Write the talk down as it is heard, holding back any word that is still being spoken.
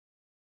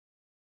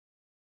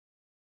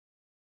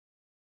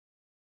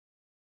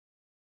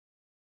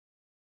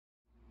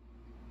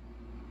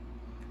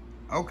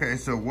Okay,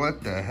 so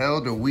what the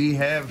hell do we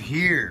have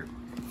here?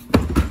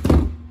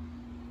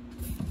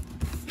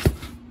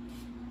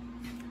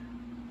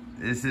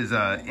 This is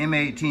a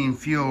M18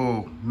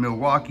 fuel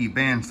Milwaukee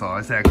bandsaw.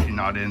 It's actually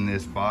not in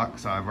this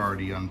box. I've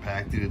already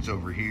unpacked it. It's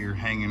over here,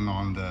 hanging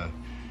on the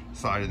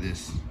side of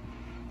this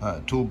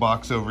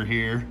toolbox over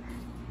here.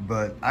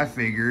 But I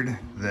figured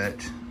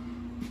that,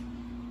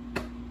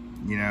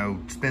 you know,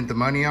 spent the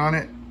money on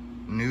it,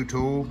 new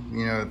tool.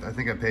 You know, I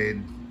think I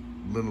paid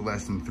a little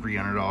less than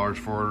 $300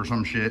 for it or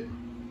some shit.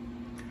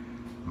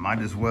 Might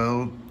as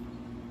well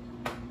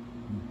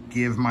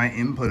give my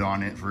input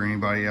on it for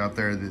anybody out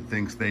there that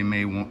thinks they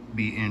may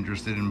be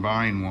interested in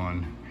buying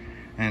one.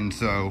 And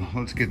so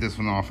let's get this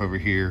one off over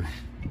here,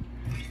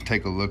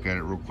 take a look at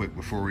it real quick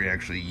before we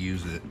actually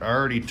use it. I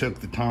already took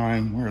the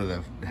time. Where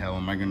the hell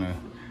am I gonna?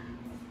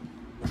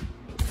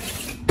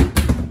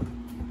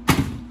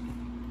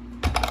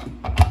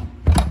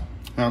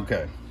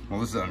 Okay,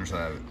 well, this is the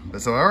underside of it.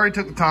 But so I already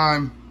took the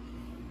time,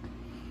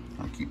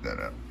 I'll keep that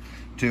up,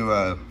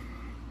 to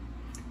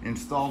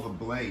install the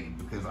blade,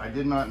 because I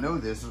did not know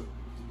this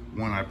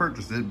when I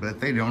purchased it, but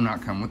they do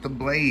not come with the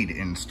blade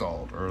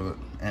installed.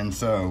 And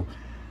so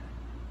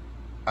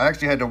I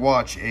actually had to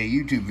watch a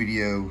YouTube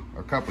video,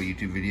 or a couple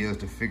YouTube videos,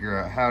 to figure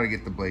out how to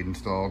get the blade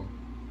installed.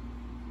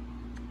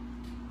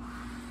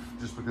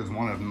 Just because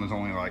one of them was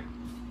only like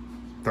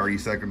 30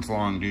 seconds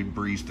long, dude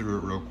breezed through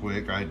it real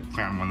quick. I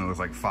found one that was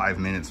like 5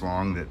 minutes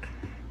long that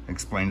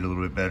explained it a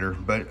little bit better.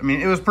 But I mean,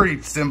 it was pretty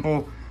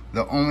simple.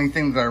 The only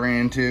thing that I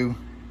ran into,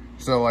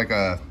 so like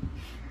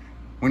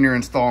when you're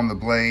installing the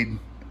blade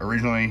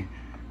originally,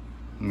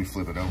 let me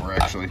flip it over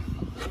actually.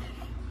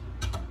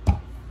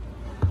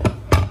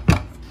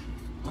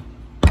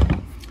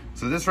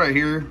 So this right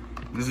here,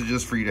 this is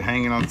just for you to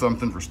hang it on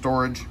something for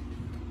storage.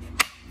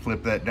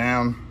 Flip that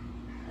down.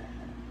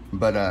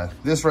 But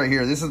this right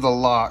here, this is the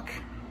lock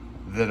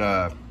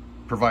that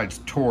provides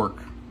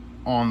torque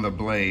on the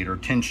blade, or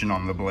tension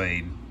on the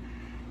blade,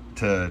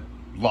 to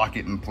lock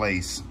it in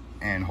place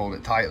and hold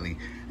it tightly.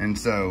 And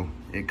so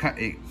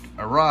it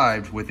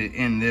arrived with it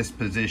in this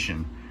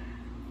position.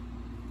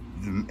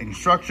 The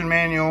instruction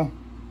manual,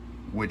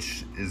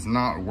 which is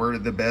not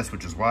worded the best,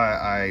 which is why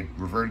I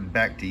reverted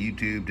back to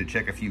YouTube to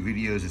check a few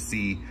videos to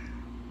see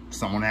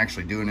someone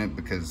actually doing it,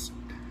 because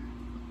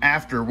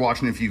after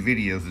watching a few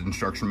videos, the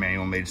instruction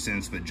manual made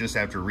sense, but just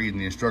after reading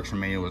the instruction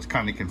manual, it's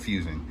kind of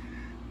confusing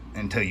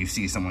until you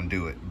see someone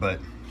do it. But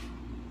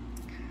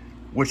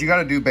what you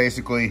got to do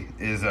basically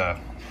is,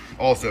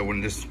 also when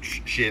this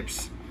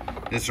ships,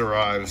 this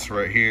arrives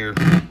right here.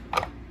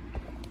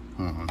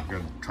 I'm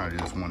gonna try to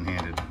do this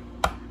one-handed.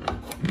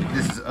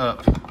 This is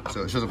up,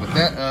 so it shows up with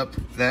that up,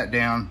 that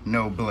down,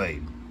 no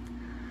blade.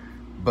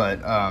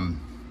 But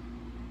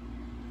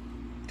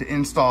to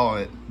install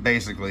it,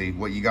 basically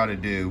what you got to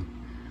do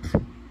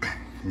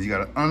is you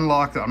got to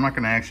unlock the, I'm not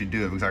going to actually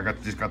do it because I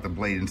just got the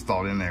blade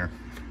installed in there,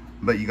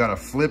 but you got to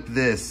flip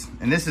this,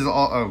 and this is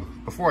all, oh,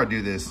 before I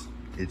do this,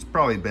 it's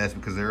probably best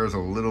because there is a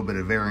little bit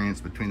of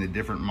variance between the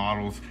different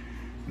models.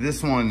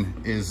 This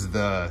one is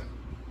the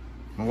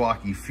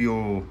Milwaukee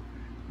Fuel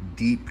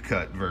deep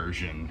cut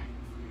version.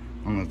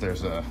 I don't know if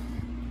there's a,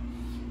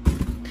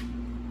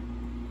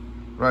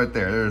 right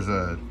there, there's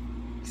a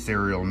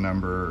serial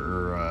number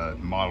or a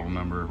model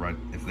number, right,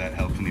 if that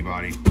helps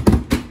anybody.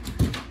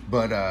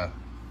 But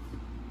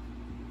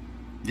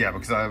yeah,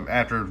 because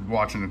after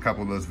watching a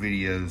couple of those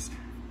videos,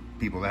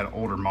 people that had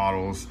older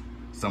models,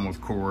 some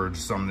with cords,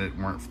 some that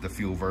weren't the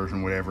fuel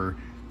version, whatever,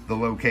 the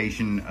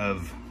location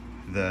of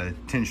the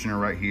tensioner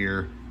right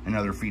here and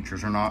other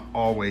features are not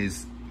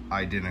always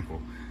identical.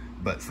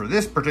 But for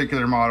this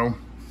particular model,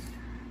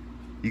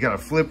 you got to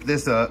flip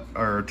this up,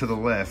 or to the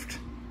left,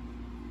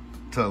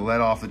 to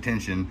let off the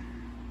tension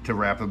to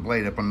wrap the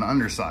blade up on the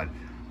underside.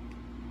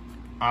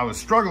 I was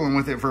struggling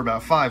with it for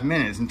about 5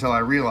 minutes until I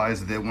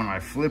realized that when I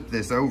flip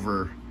this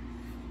over,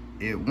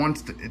 it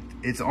wants to,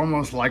 it's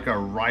almost like a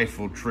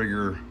rifle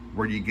trigger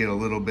where you get a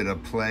little bit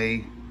of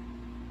play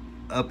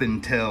up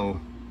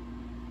until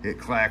it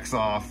clacks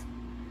off,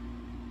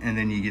 and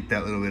then you get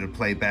that little bit of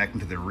play back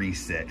into the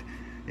reset.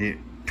 It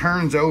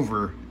turns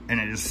over and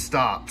it just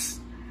stops.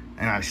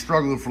 And I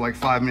struggled for like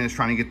 5 minutes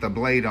trying to get the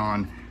blade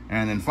on,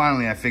 and then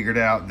finally I figured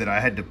out that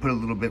I had to put a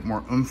little bit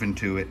more oomph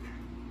into it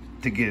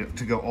to get it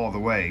to go all the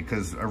way,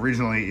 because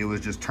originally it was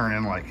just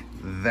turning like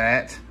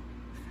that,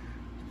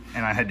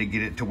 and I had to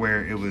get it to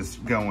where it was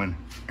going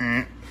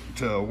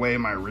to a way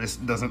my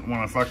wrist doesn't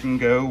want to fucking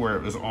go, where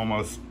it was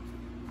almost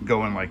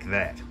going like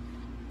that.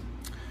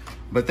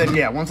 But then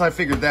yeah, once I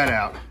figured that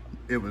out,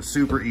 it was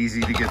super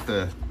easy to get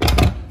the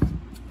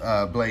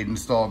blade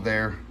installed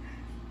there.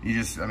 You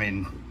just, I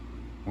mean,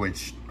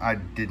 which I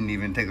didn't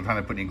even take the time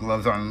to put any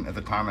gloves on at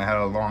the time. I had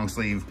a long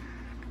sleeve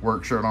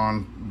work shirt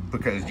on,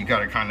 because you got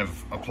to kind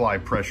of apply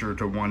pressure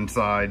to one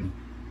side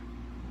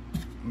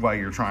while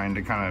you're trying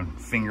to kind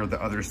of finger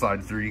the other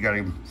side through. You got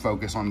to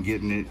focus on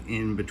getting it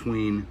in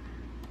between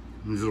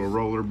these little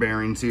roller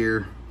bearings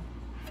here,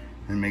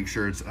 and make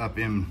sure it's up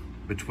in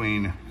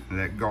between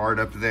that guard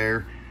up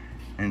there.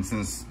 And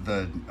since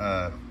the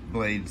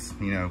blade's,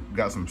 you know,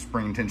 got some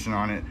spring tension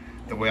on it.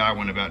 The way I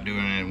went about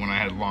doing it when I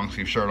had a long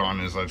sleeve shirt on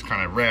is I just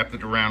kind of wrapped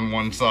it around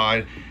one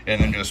side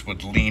and then just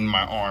would lean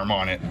my arm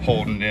on it,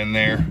 holding it in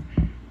there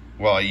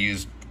while I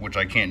used, which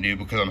I can't do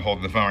because I'm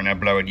holding the phone right now,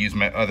 but I would use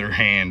my other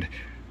hand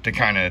to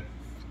kind of,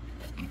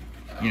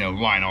 you know,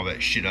 line all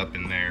that shit up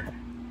in there.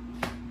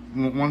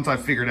 Once I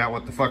figured out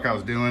what the fuck I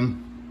was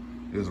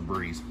doing, it was a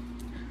breeze.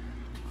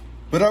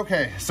 But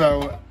okay,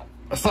 so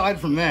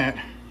aside from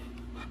that,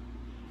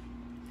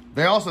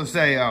 they also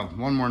say, oh,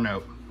 one more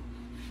note.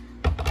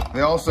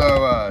 They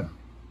also,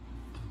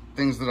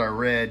 things that I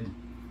read,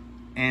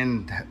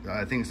 and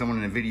I think someone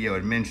in a video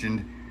had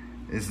mentioned,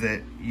 is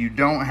that you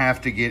don't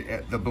have to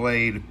get the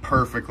blade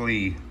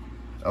perfectly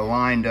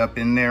aligned up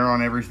in there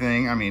on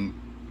everything. I mean,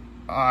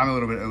 I'm a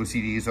little bit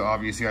OCD, so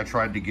obviously I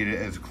tried to get it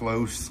as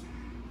close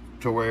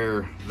to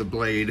where the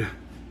blade,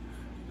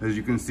 as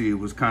you can see, it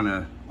was kind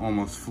of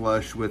almost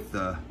flush with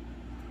the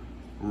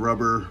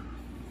rubber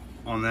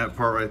on that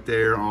part right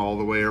there, all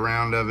the way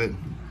around of it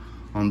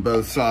on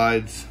both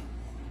sides.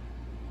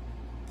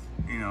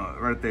 You know,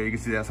 right there, you can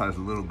see that side's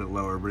a little bit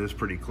lower, but it's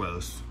pretty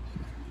close.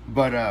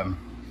 But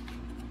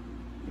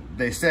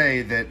they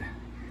say that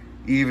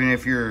even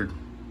if you're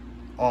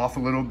off a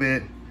little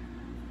bit,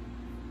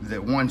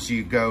 that once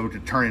you go to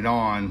turn it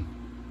on,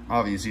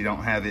 obviously you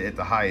don't have it at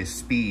the highest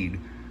speed,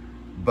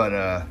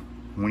 but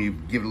when you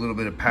give it a little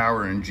bit of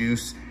power and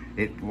juice,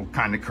 it will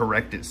kind of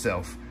correct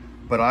itself.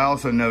 But I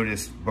also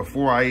noticed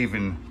before I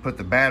even put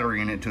the battery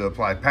in it to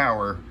apply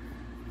power,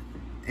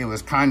 it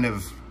was kind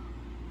of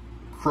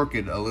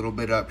crooked a little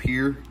bit up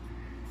here.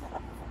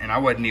 And I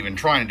wasn't even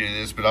trying to do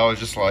this, but I was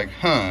just like,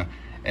 huh.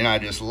 And I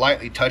just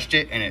lightly touched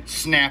it and it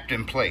snapped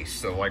in place.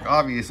 So like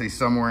obviously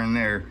somewhere in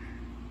there,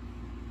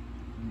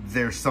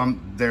 there's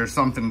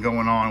something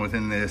going on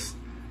within this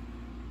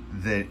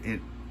that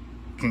it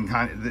can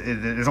kind of,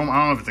 I don't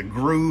know if it's a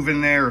groove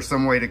in there or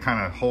some way to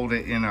kind of hold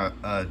it in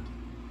a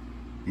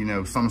you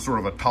know, some sort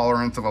of a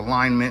tolerance of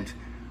alignment,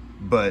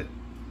 but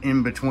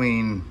in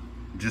between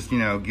just, you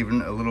know,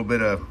 giving a little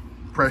bit of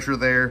pressure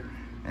there.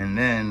 And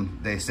then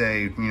they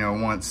say, you know,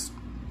 once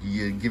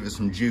you give it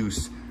some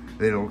juice,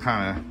 it'll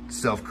kind of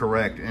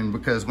self-correct. And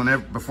because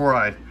before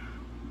I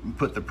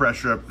put the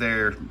pressure up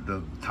there,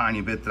 the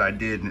tiny bit that I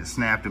did, and it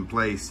snapped in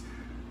place,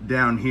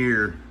 down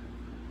here,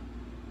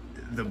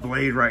 the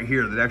blade right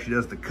here that actually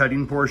does the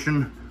cutting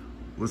portion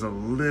was a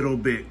little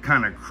bit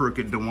kind of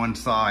crooked to one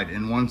side,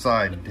 and one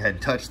side had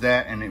touched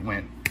that and it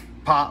went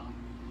pop.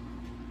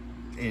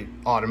 It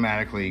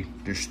automatically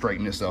just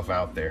straightened itself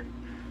out there.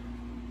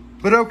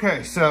 But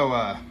okay,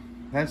 so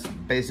that's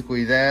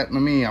basically that.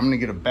 I'm gonna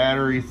get a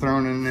battery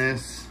thrown in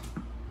this,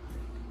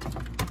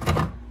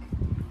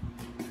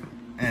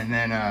 and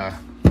then I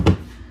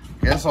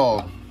guess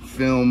I'll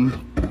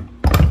film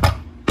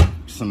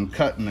some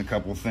cutting a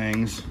couple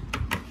things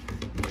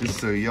just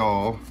so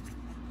y'all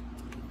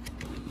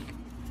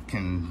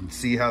can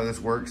see how this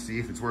works, see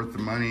if it's worth the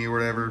money or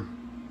whatever,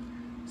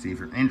 see if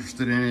you're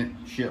interested in it,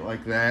 shit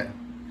like that.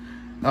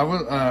 I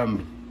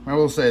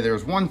will say there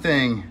was one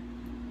thing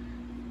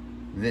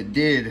that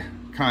did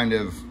kind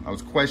of, I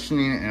was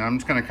questioning it, and I'm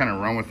just gonna kind of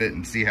run with it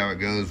and see how it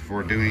goes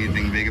before doing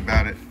anything big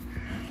about it.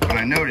 But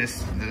I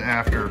noticed that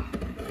after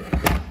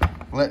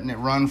letting it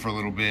run for a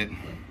little bit,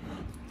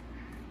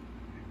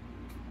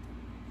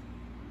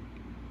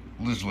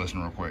 let's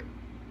listen real quick.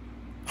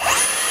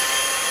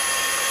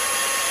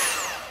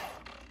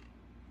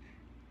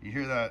 You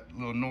hear that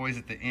little noise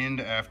at the end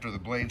after the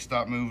blade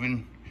stopped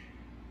moving?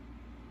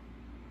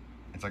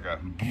 It's like a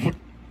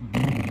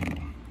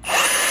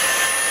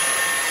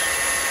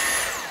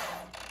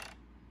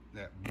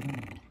that.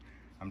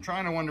 I'm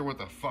trying to wonder what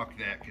the fuck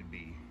that could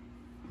be,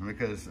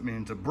 because I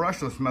mean it's a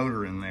brushless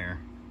motor in there,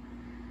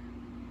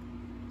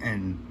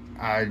 and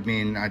I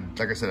mean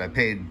like I said, I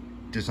paid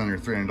just under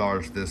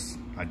 $300 for this.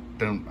 I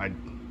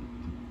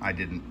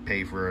didn't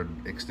pay for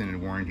an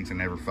extended warranty because I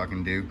never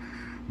fucking do,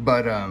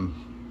 but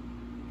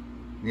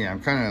yeah,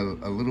 I'm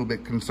kind of a little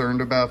bit concerned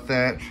about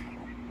that.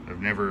 I've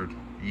never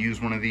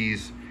used one of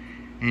these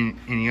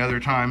any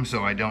other time,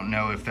 so I don't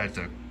know if that's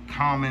a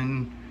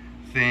common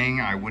thing.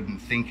 I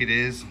wouldn't think it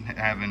is,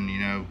 having, you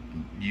know,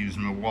 used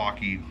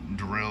Milwaukee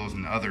drills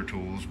and other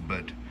tools,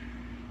 but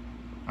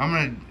I'm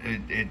gonna,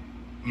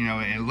 you know,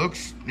 it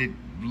looks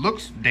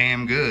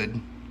damn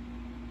good,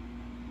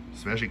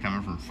 especially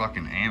coming from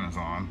fucking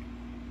Amazon.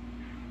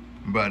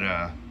 But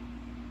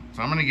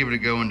so I'm gonna give it a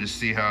go and just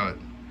see how it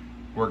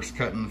works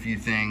cutting a few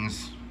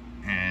things,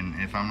 and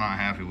if I'm not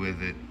happy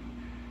with it,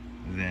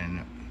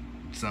 then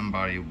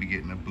somebody will be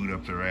getting a boot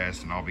up their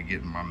ass and I'll be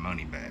getting my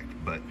money back.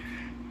 But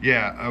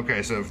yeah,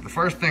 okay, so the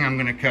first thing I'm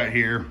gonna cut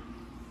here,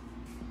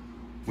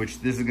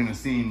 which this is gonna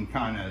seem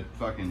kind of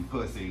fucking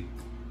pussy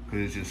because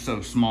it's just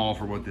so small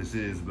for what this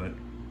is, but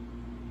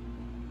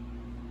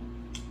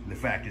the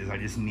fact is I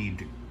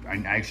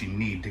actually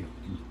need to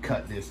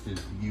cut this to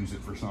use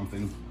it for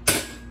something.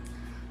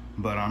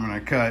 But I'm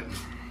gonna cut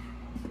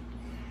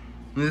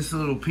this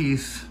little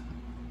piece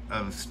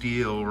of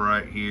steel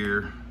right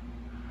here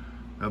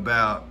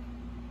about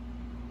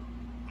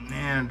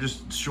And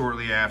just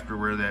shortly after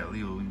where that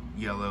little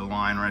yellow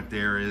line right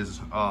there is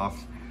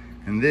off.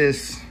 And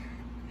this,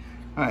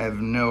 I have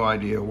no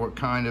idea what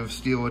kind of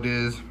steel it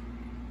is.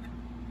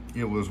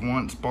 It was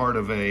once part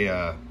of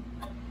a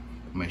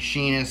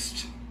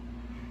machinist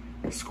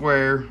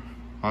square.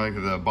 I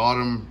think the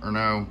bottom, or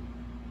no,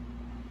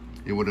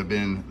 it would have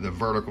been the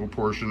vertical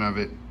portion of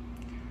it.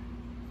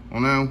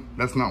 Well, no,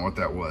 that's not what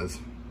that was.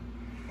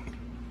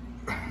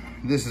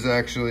 This is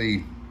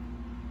actually,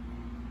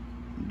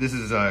 this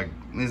has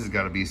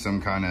got to be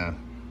some kind of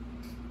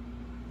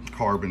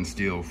carbon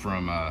steel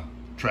from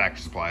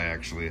Tractor Supply.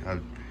 Actually,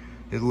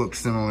 it looks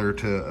similar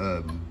to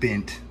a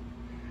bent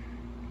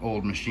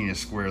old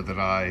machinist square that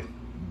I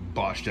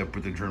botched up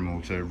with the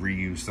Dremel to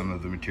reuse some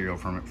of the material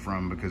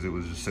from because it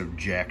was just so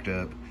jacked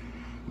up.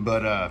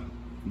 But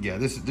yeah,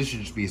 this should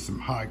just be some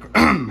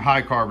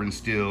high carbon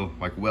steel,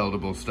 like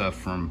weldable stuff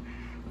from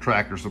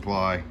Tractor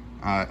Supply.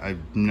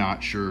 I'm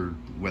not sure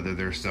whether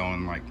they're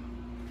selling like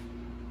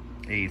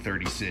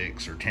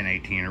A36 or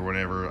 1018 or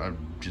whatever. I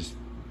just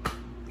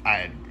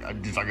like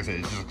I said,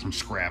 it's just like some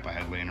scrap I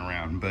had laying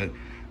around. But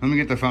let me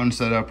get the phone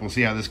set up. We'll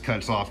see how this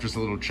cuts off just a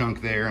little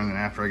chunk there, and then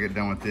after I get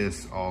done with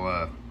this,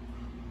 I'll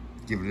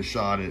give it a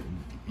shot at,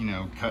 you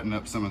know, cutting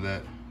up some of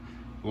that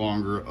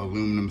longer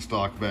aluminum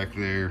stock back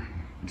there,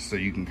 just so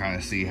you can kind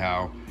of see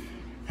how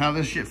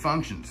this shit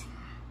functions.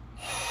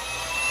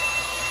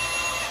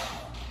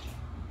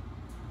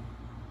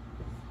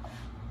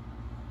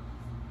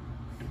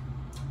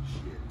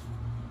 Shit,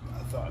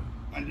 I thought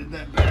I did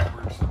that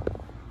backwards.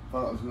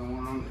 Thought I was going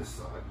on this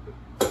side,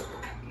 but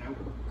nope.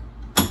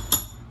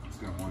 It's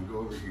gonna want to go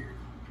over here.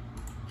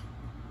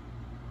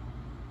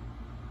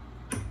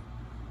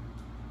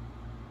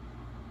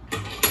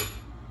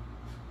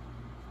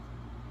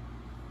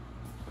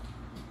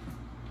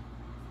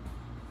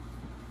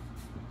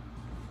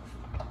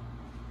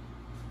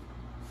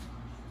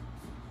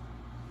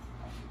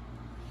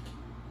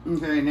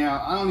 Okay,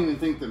 now I don't even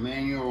think the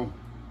manual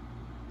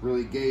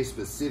really gave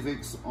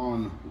specifics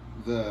on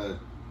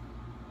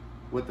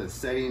what the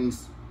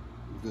settings.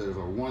 There's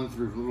a 1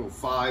 through little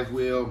 5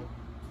 wheel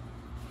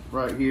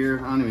right here.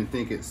 I don't even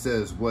think it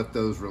says what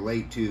those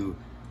relate to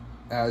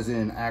as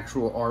in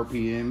actual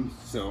RPM.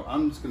 So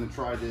I'm just gonna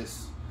try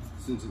this,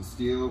 since it's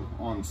steel,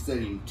 on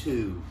setting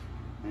 2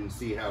 and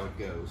see how it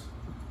goes.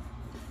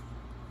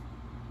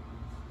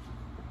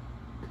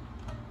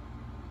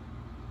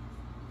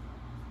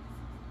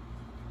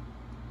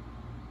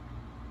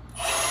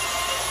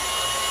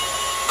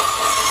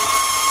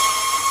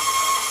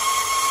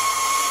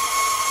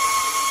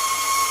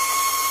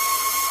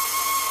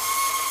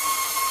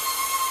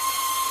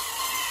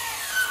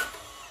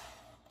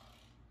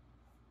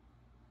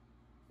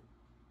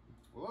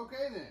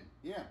 Okay then,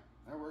 yeah,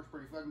 that works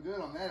pretty fucking good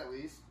on that at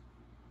least.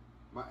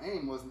 My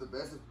aim wasn't the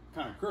best, it's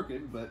kind of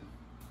crooked, but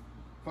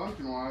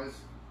function-wise,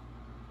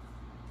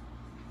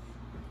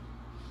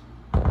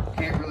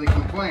 can't really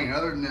complain,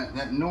 other than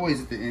that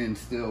noise at the end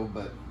still,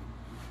 but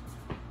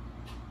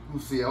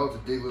we'll see. I'll have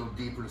to dig a little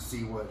deeper to see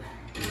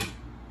if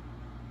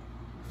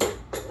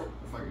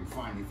I can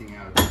find anything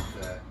out about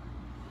that.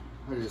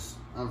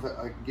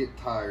 I get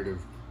tired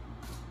of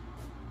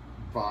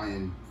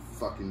buying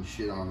fucking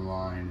shit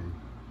online and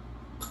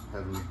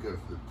having to go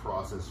through the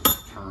process of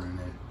returning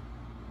it.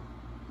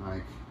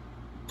 Like,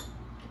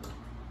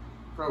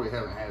 probably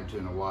haven't had to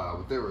in a while,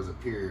 but there was a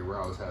period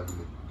where I was having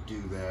to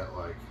do that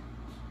like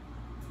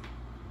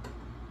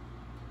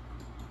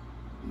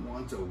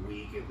once a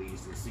week at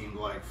least, it seemed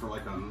like, for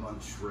like a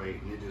month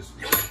straight, and I just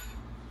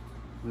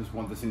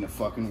want this thing to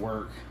fucking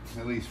work,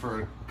 at least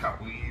for a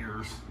couple of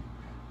years,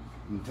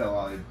 until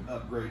I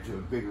upgrade to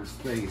a bigger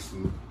space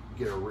and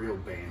get a real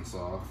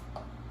bandsaw.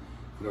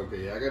 But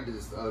okay, yeah, I got to do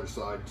this other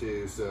side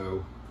too,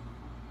 so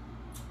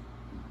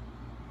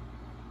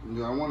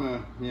do I want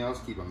to, yeah, I'll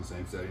just keep on the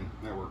same setting.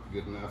 That worked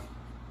good enough.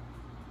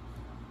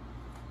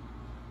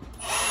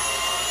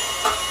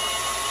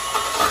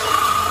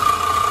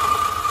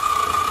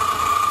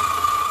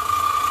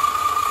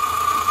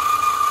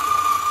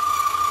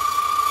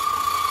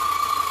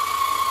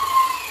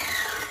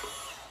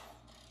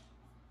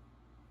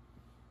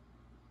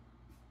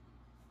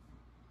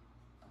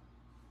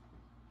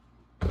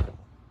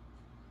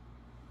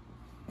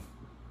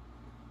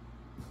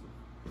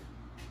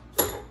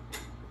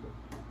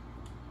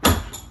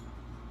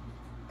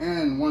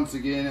 And once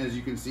again, as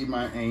you can see,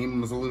 my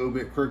aim was a little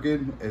bit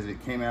crooked as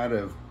it came out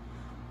of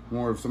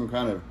more of some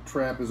kind of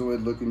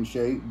trapezoid looking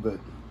shape, but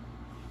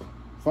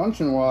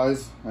function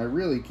wise, I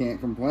really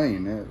can't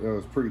complain. It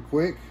was pretty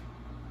quick.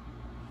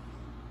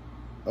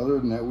 Other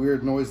than that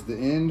weird noise at the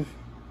end,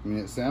 I mean,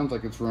 it sounds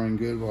like it's running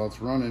good while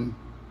it's running.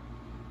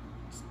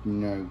 You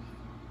know,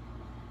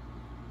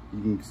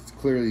 you can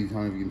clearly, I don't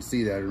know if you can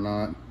see that or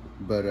not,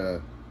 but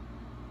I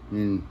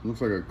mean,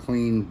 looks like a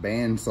clean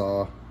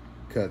bandsaw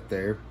cut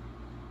there.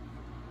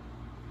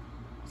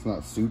 It's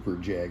not super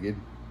jagged.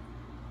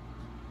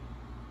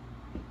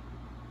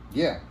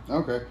 Yeah,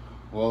 okay.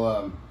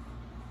 Well,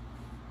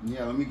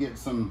 yeah, let me get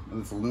some of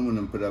this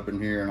aluminum put up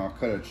in here, and I'll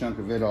cut a chunk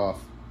of it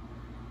off,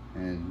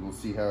 and we'll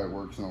see how it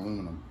works in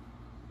aluminum.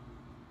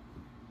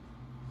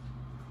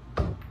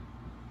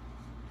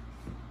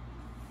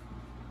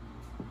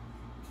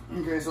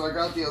 Okay, so I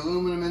got the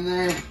aluminum in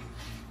there.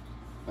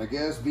 I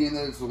guess being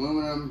that it's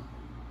aluminum,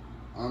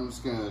 I'm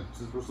just gonna,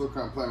 since we're still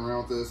kind of playing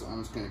around with this,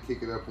 I'm just gonna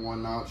kick it up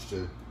one notch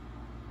to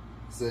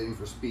setting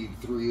for speed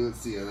 3. Let's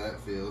see how that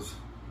feels.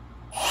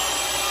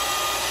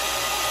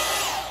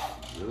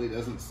 Really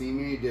doesn't seem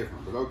any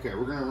different, but okay,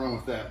 we're gonna run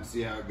with that and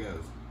see how it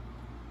goes.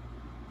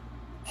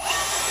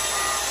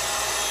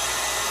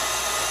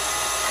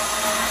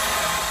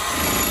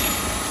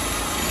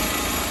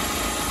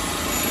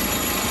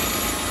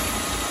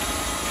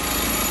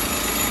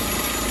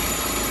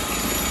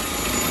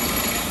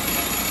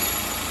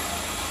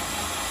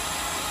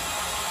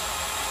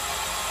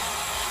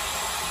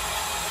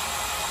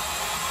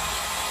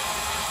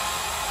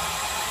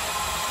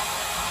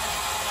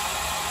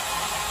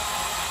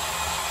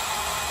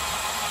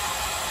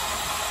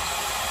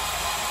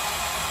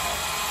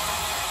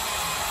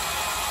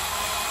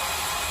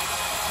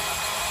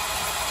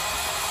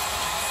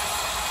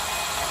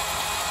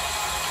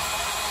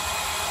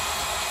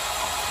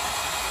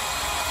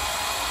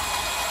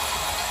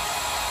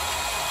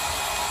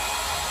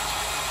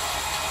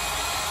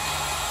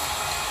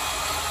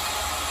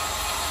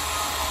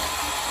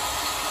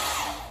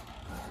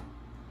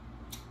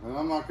 Well,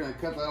 I'm not going to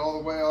cut that all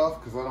the way off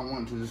because I don't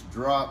want it to just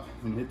drop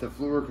and hit the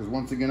floor, because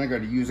once again I got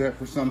to use that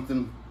for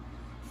something.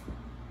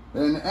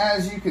 And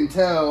as you can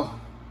tell,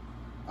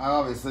 I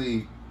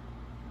obviously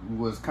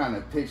was kind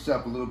of pitched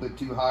up a little bit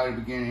too high at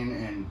the beginning,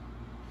 and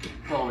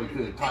probably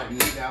could have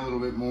tightened it down a little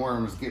bit more,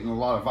 and was getting a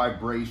lot of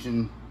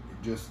vibration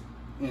just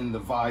in the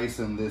vise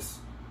and this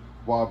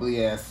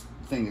wobbly ass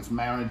thing it's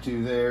mounted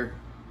to there.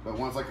 But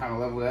once I kind of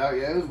leveled it out,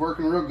 yeah, it was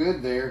working real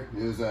good there.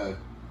 It was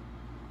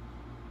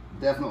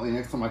definitely,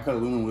 next time I cut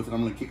aluminum with it,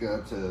 I'm going to kick it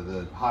up to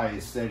the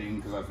highest setting,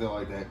 because I feel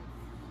like that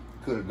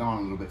could have gone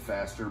a little bit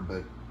faster,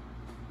 but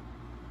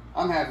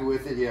I'm happy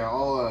with it. Yeah,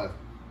 I'll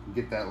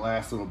get that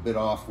last little bit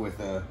off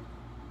with a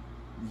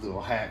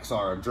little hacksaw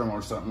or a Dremel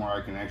or something, where I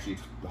can actually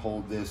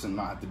hold this and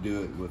not have to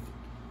do it with,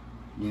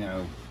 you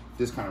know,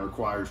 this kind of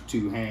requires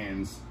 2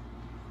 hands.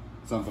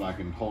 Something I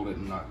can hold it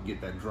and not get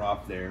that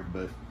drop there.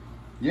 But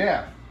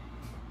yeah,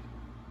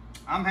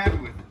 I'm happy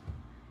with it.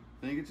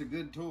 I think it's a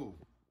good tool.